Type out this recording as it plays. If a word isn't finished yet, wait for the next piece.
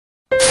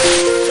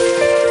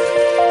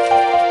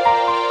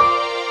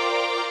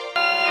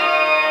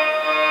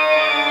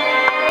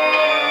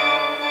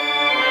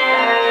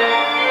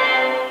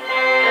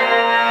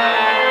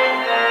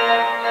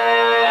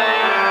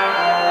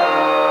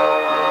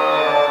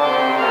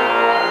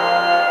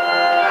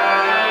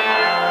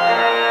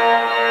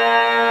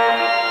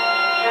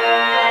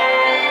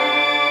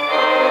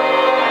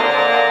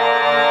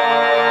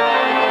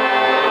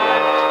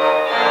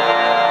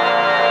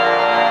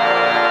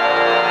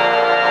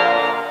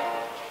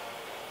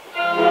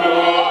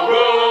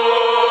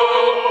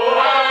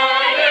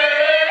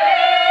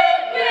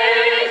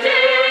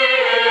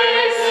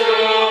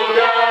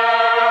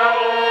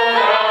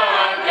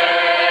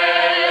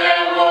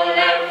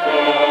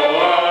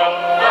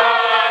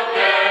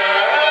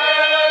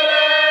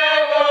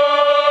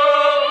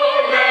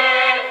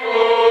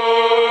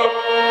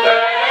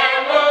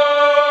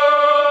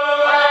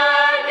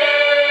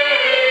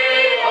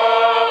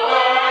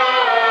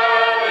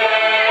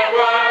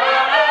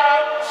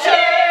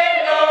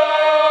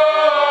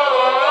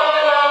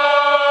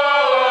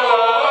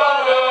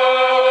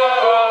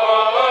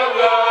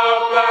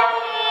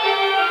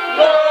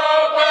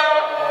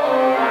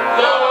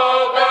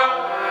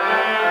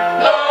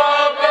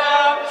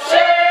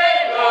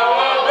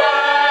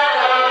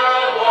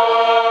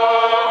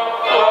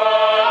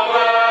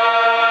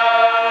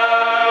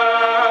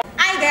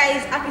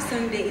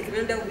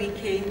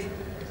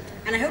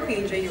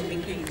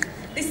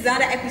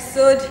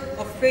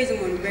Praise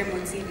Him on Remo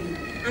TV.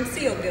 I'm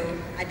still your girl,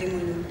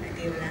 Ademolu,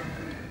 Adeola.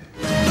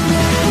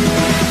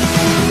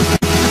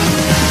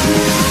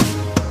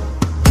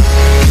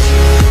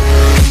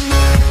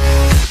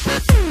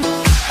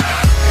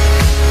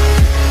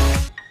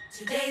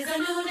 Today's a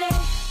new day,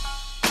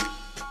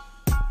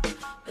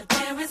 but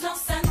there is no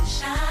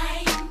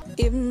sunshine.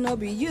 If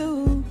not be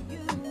you,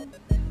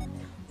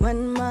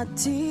 when my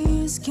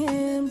tears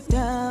came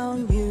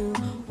down, you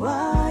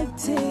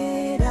wiped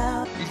it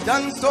out. You've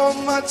done so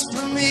much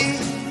for me,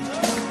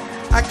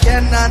 I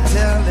cannot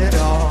tell it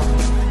all.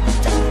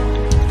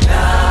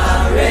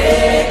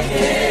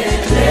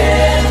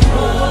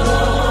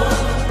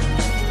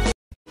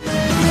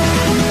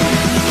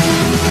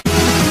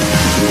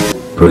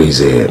 Praise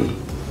Him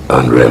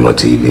on Remo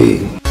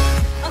TV.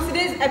 On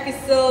today's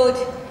episode,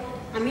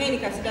 I'm here in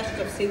the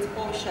cathedral of St.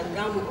 Paul,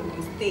 Sagamu,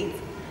 Ogun State.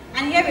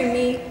 And here with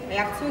me, I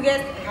have two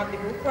guests. I have the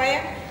whole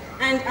choir,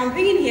 and I'm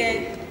bringing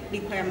here the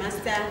choir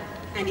master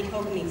and the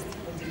organist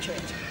of the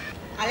church.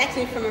 I'd like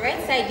to, from my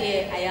right side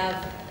here, I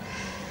have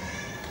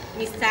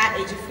Mr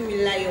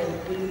Ejifunmilayo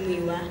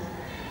Olumuyiwa.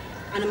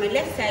 And on my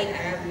left side,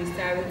 I have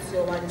Mr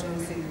Arotorunwa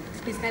Johnson.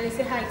 Please, can you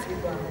say hi to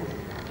people at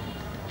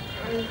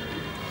home?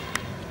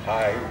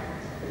 Hi.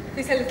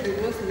 Please tell us the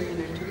most of you and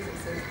introduce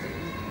yourself.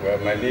 Well,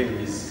 my name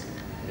is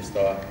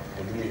Mr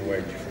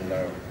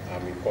Ejifunmilayo.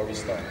 I'm a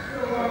chorist at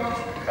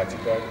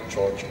Cathedral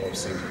Church of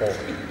St. Paul,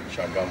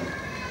 Sagamu.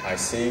 I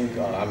sing,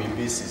 I'm a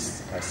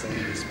bassist. I sing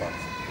this part.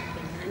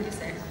 And you,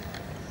 sir?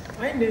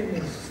 My name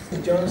is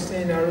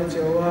Johnson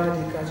Arotorunwa,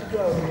 the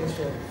cathedral organist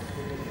of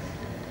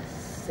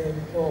St.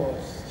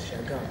 Paul's,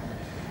 Sagamu.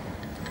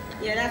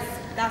 Yeah,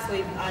 that's what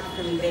you've heard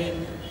from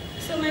them.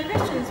 So my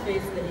question is,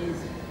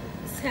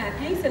 sir,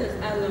 can you tell us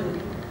how long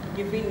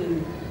you've been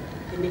in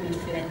the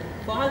ministry? Like,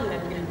 for how long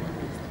have you been an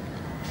organist?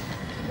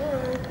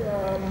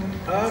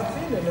 I've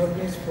been an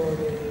organist for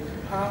the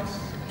past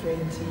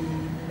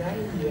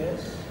 29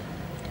 years.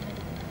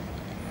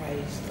 I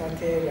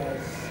started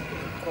as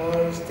a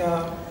chorister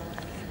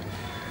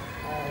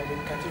at the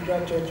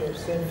Cathedral Church of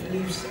St.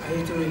 Philip's,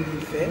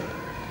 Adeola.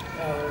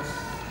 I was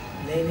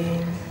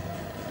learning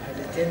as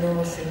a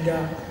tenor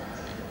singer.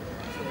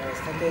 So I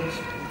started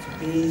with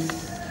bass,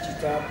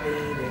 guitar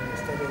playing, then I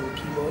started with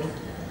keyboard.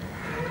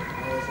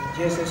 I was in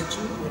GSS2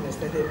 when I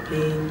started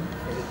playing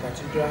for the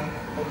cathedral.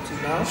 Up to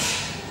now,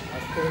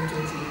 I've spent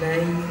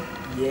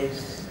 29 years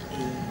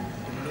in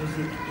the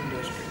music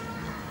industry.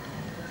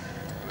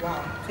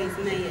 Wow,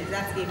 29 years.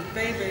 That's a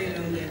very, very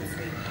long year to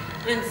say.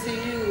 And to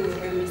you,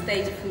 Mr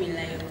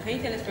Ejifunmilayo, can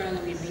you tell us for how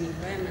long you've been in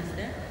choir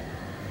master?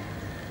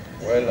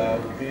 Well,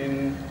 I've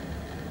been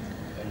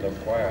in the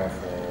choir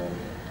for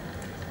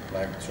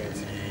like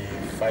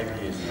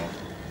 25 years now.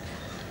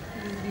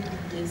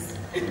 Yes.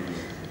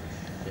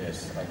 Yes,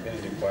 I've been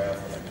in the choir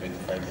for like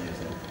 25 years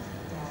now.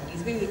 Wow,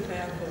 he's been in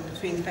choir for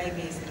 25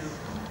 years now.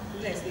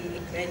 Let's say,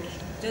 like,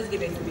 just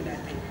give it to me that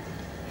time.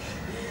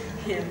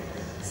 Yeah.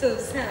 So,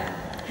 sir,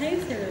 can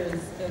you tell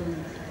us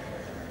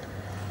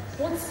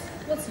what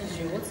is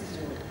your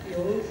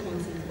own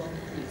concept about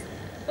praise?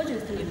 What do you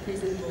think of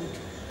praising God?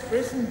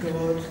 Praising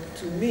God,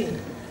 to me,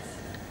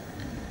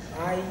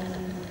 I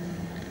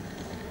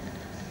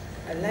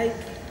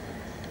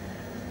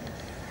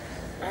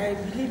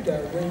believe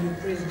that when you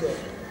praise God,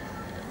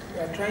 you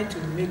are trying to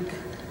make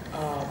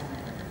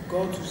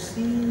God to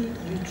see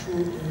you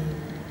through in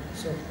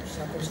some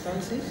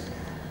circumstances.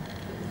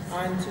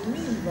 And to me,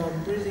 if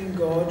I'm praising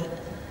God,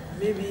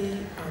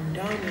 maybe I'm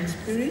down in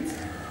spirit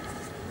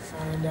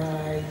and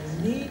I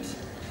need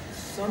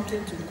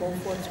something to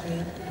comfort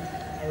me.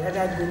 I'd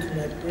rather go to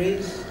my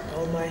praise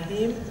or my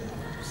hymn,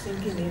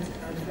 singing it,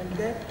 and from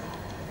there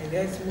I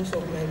get most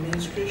of my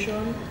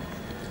ministration,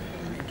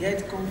 I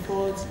get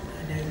comfort,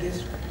 and I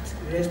get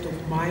rest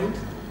of mind,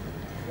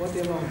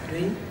 whatever I'm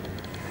doing.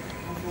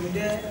 And from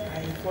there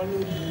I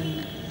follow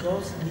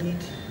God's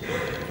need,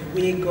 the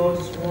way God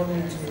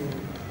wants me to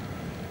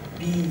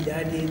be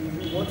that day,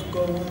 what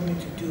God wants me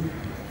to do.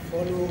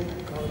 Follow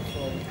God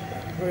from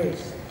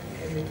praise,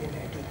 everything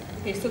I do.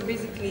 Okay, so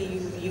basically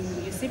you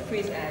see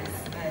praise as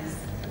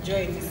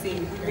joy to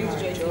sing, brings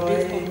joy to joy,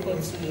 brings comfort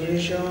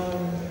inspiration. to you.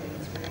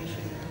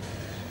 Inspiration.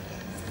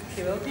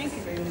 Okay, well, thank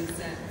you very much,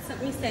 sir. So,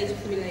 Mr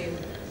Ejifunmilayo,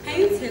 can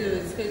you tell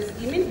us,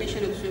 because you made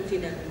mention of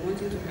something that we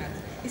wanted to ask.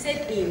 He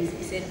said hymns,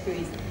 he said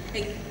praise.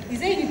 Like, is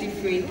there any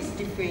difference? What's the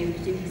difference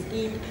between his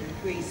hymn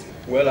and praise?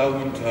 Well,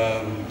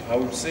 I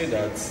would say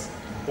that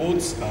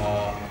both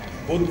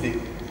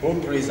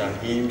praise and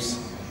hymns,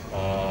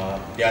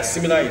 they are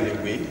similar in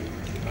a way,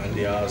 and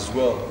they are as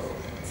well.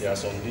 There are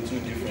some little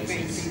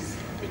differences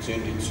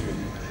between the two.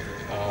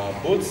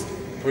 Both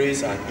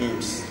praise and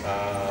hymns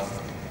are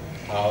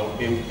a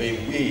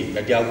way,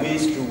 that there are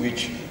ways through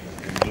which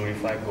we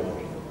glorify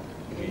God.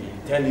 We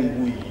tell Him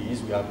who He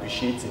is, we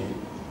appreciate Him.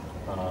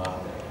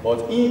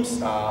 But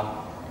hymns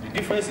are, the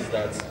difference is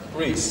that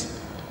praise,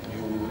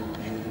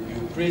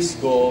 you praise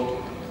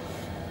God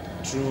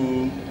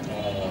through,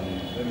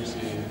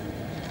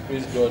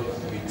 praise God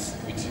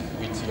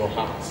with your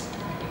heart.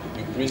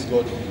 You praise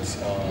God you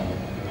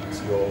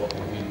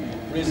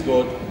praise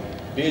God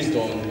based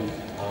on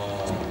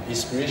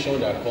inspiration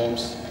that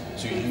comes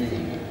to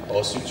you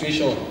or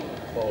situation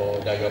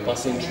that you are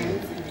passing through.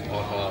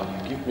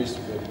 You give praise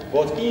to God.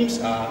 But hymns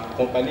are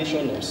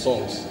compilation of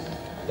songs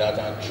that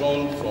are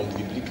drawn from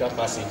biblical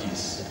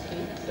passages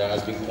that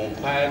has been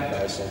compiled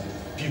by some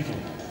people,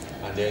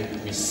 and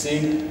then we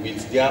sing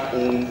with their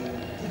own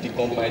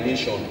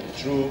compilation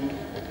through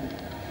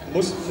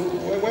most.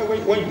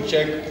 When you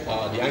check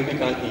the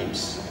Anglican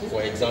hymns,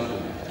 for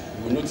example,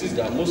 you will notice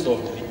that most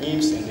of the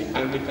hymns in the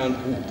Anglican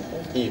book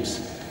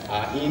hymns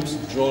are hymns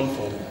drawn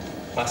from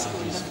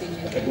passages,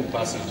 Bible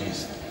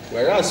passages.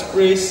 Whereas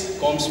praise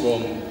comes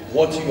from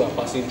what you are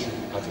passing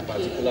through at a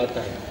particular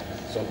time.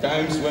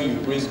 Sometimes when you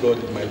praise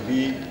God, it might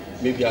be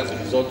maybe as a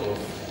result of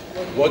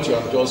what you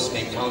have just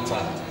encountered,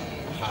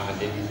 and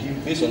then you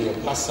give based on your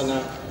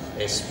personal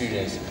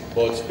experience.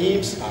 But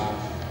hymns are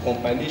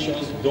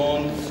compilations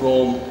done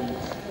from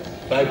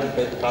Bible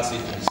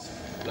passages.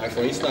 Like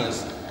for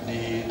instance,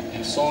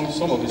 the songs,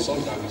 some of the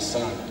songs that we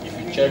sang, if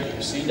you check,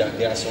 you see that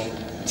there are some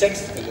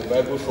texts in the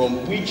Bible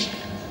from which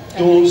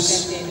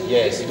those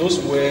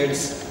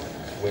words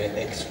were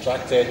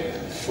extracted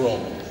from.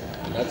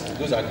 And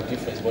those are the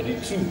difference. But the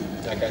two,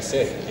 like I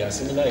said, they are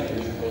similar in the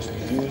way because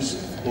we use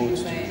both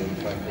to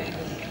glorify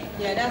God.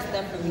 Yeah, that's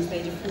that from Mr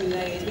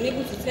Ejifunmilayo. He's been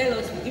able to tell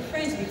us the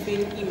difference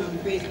between hymn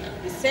and praise.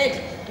 He said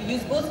we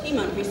use both hymn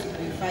and praise to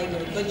glorify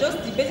God. But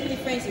just the basic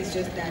difference is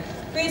just that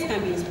praise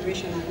can be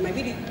inspirational. It might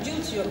be due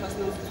to your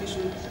personal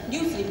situation,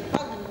 due to the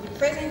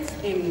present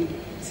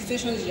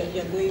situations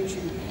you're going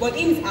through. But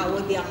hymns are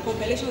what they are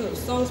compilations of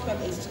songs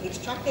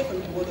extracted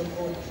from the Word of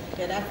God.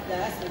 Yeah,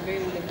 that's a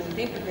very wonderful.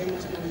 Thank you very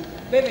much. I'm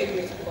very, very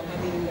grateful for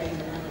having you guys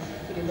around.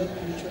 May the Lord be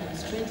with you and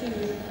strengthen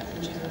you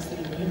in Jesus'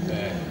 name.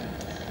 Amen.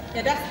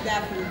 Yeah, that's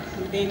that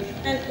from them.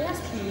 And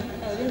lastly,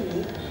 I don't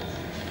know,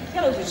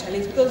 tell us your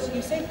challenge, because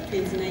you said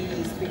 29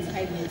 years,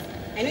 25 years.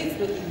 I know it's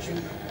not a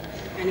joke,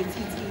 and it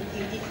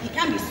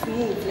can be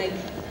smooth, like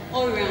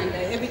all around,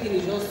 everything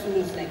is just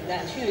smooth like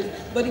that.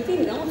 But the thing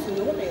is, I want to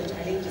know, what are your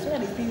challenges? What are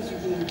the things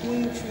you've been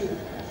going through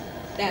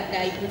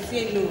that you can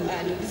say, no,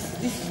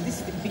 this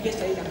is the biggest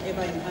challenge I've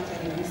ever encountered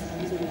in this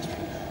ministry?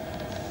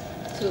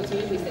 So, to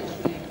you, Mr.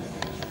 Ejifunmilayo.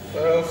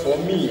 Well, for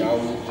me, I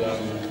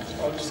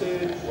would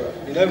say, well,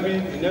 in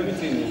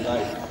everything in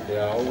life,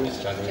 there are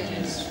always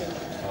challenges.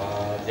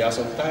 There are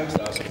some times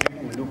that some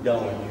people will look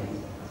down on you,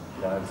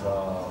 that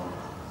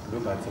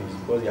look at things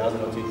because he has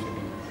nothing to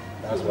do.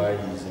 That's why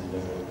he's in the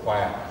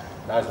choir.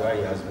 That's why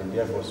he has been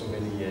there for so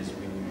many years.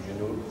 You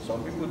know,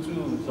 some people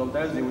too,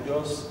 sometimes they will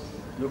just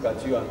look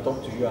at you and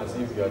talk to you as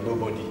if you are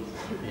nobody.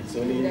 It's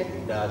only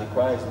that the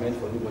choir is meant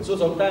for nobody. So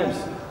sometimes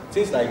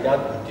things like that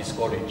will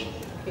discourage.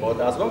 But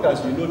as long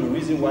as you know the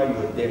reason why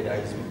you're there, that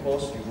is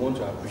because you want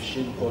to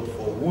appreciate God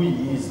for who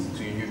He is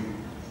to you,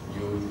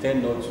 you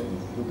tend not to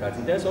look at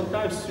it. Then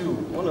sometimes too,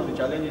 one of the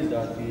challenges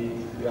that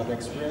we have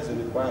experienced in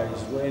the choir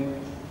is when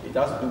it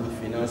has to do with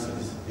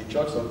finances. The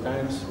church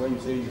sometimes, when you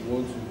say you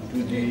want to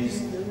do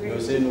this, you'll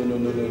say no,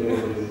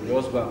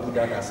 just go and put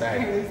that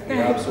aside. We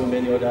have so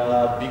many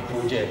other big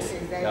projects.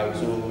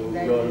 So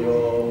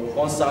your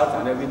concert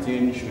and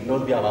everything should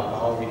not be our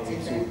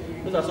priority. So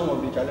those are some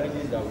of the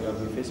challenges that we have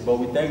been facing. But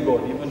we thank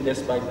God, even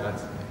despite that,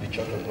 the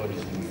Church of God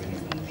is moving.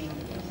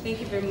 Thank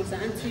you very much.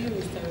 And to you,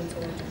 Mr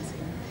Arotorunwa Johnson.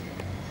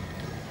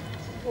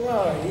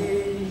 Well,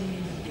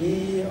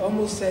 he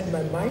almost said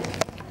my mind,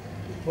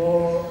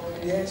 but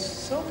there's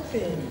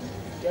something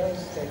that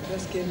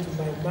just came to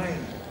my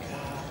mind.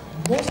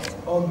 Most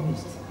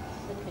organist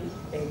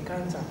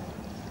encounter.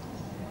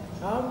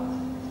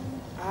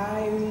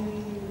 I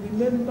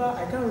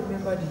can't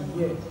remember the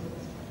year.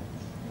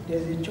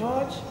 There's a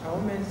church, I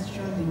won't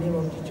mention the name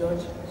of the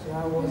church, so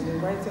I was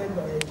invited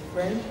by a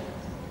friend.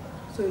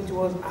 So it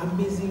was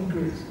Amazing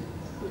Grace.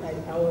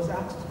 I was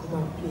asked to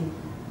come and play.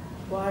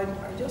 But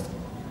I just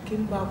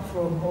came back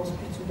from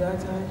hospital that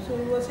time. So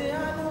he was saying,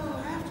 no,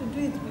 I have to do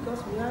it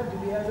because we had the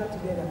rehearsal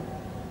together.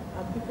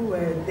 And people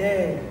were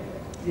there.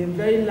 It's a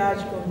very large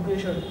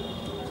congregation.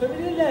 So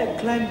immediately I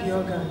climbed the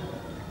organ.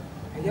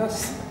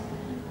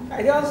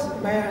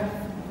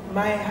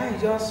 My eye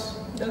just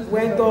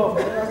went off.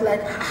 I was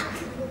like,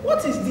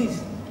 what is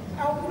this?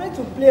 I'm meant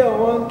to play on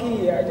one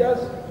key.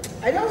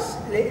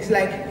 It's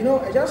like,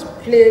 I just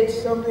played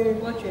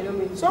something.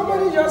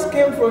 Somebody just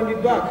came from the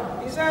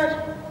back. He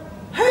said,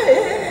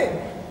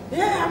 hey,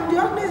 yeah, I'm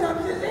the organist.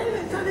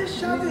 I started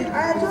shouting.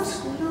 I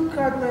just look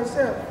at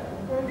myself.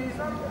 I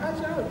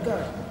said, oh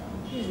God,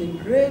 this is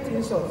a great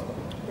insult.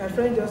 My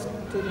friend just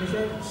told me,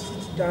 said,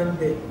 sit down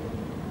there.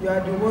 You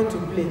are the one to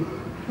play.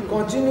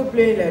 Continue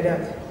playing like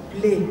that.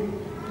 Play.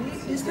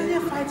 He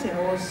started fighting.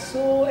 I was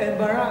so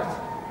embarrassed.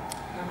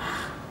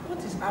 What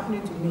is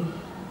happening to me?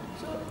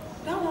 So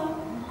that one,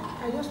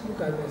 I just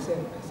look at myself.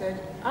 I said,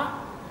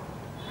 I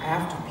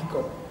have to pick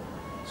up.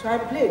 So I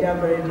played that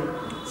very day.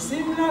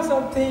 Similar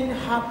something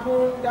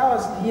happened. That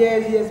was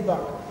years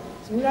back.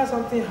 Similar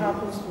something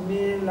happens to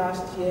me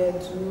last year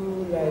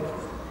too, like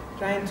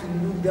trying to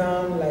look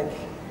down, like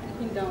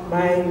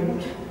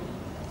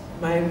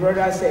my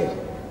brother said.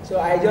 So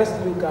I just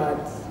look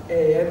at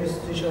every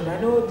situation. I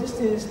know these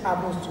things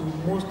happens to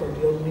most of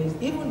the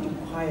organists, even the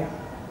choir.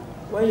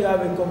 When you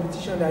have a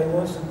competition that you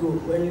want to go,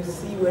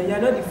 when you're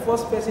not the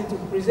first person to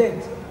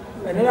present,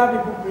 when other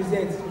people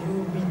present,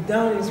 you'll be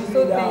down in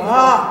spirit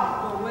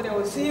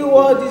that, see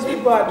what these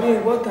people are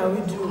doing, what can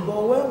we do?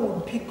 But when we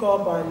pick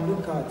up and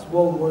look at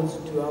what we want to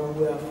do and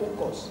we are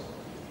focused,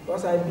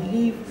 because I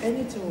believe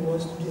anything we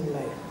want to do in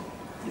life,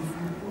 if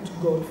we put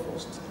God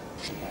first.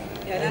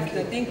 Yeah, that's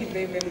good. Thank you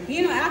very, very much.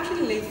 You know, I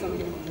actually learned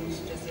something from what you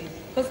just said,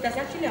 because that's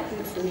actually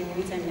happened to me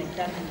one time like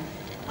that. And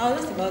I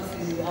was just about to,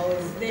 I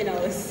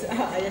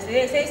just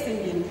said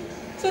singing.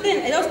 So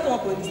then I just come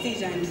up on the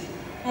stage and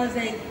I was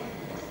like,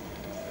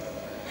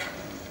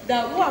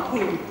 what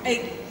happened?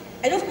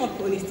 I just come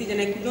up on the stage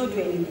and I could not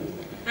do anything.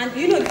 And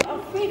you know, I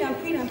prayed and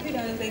prayed and prayed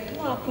and I was like,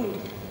 what happened?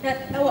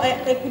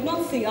 I could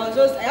not sing. I had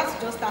to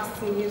just start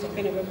singing some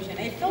kind of rubbish. And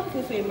I felt so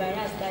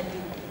embarrassed that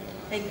day.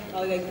 Like, I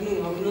was like, no,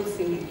 I will not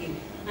sing again.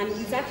 And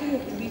it's actually,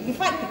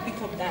 before I could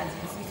pick up that,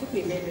 it took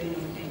me a very, very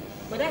long time.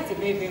 But that's a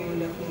very, very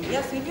wonderful thing.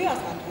 Yes, if you are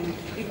at home,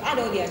 you've had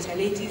all their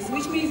challenges,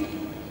 which means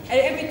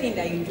everything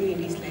that you do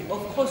in this life,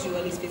 of course you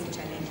always face a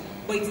challenge.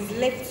 But it is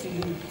left to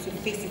you to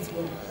face it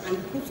well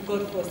and put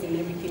God first in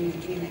everything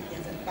you're doing, like he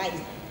has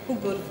advised.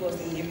 Put God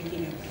first in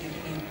everything you're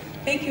doing.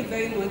 Thank you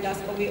very much.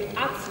 That's all we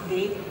have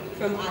today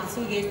from our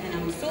two guests, and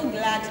I'm so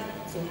glad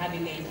to have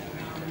you guys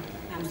around.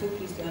 I'm so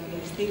pleased to have you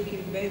guys. Thank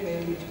you very,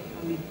 very much for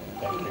coming.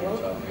 Thank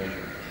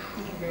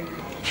you very much.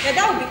 Yeah,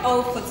 that will be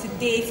all for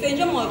today. To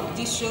enjoy more of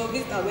this show,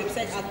 visit our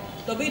website at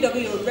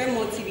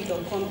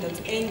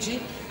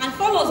www.remotv.com.ng and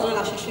follow us on all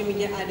our social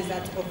media outlets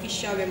at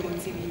Official Remot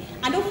TV.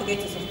 And don't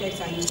forget to subscribe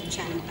to our YouTube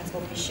channel at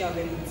Official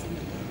Remot TV.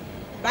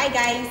 Bye,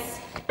 guys.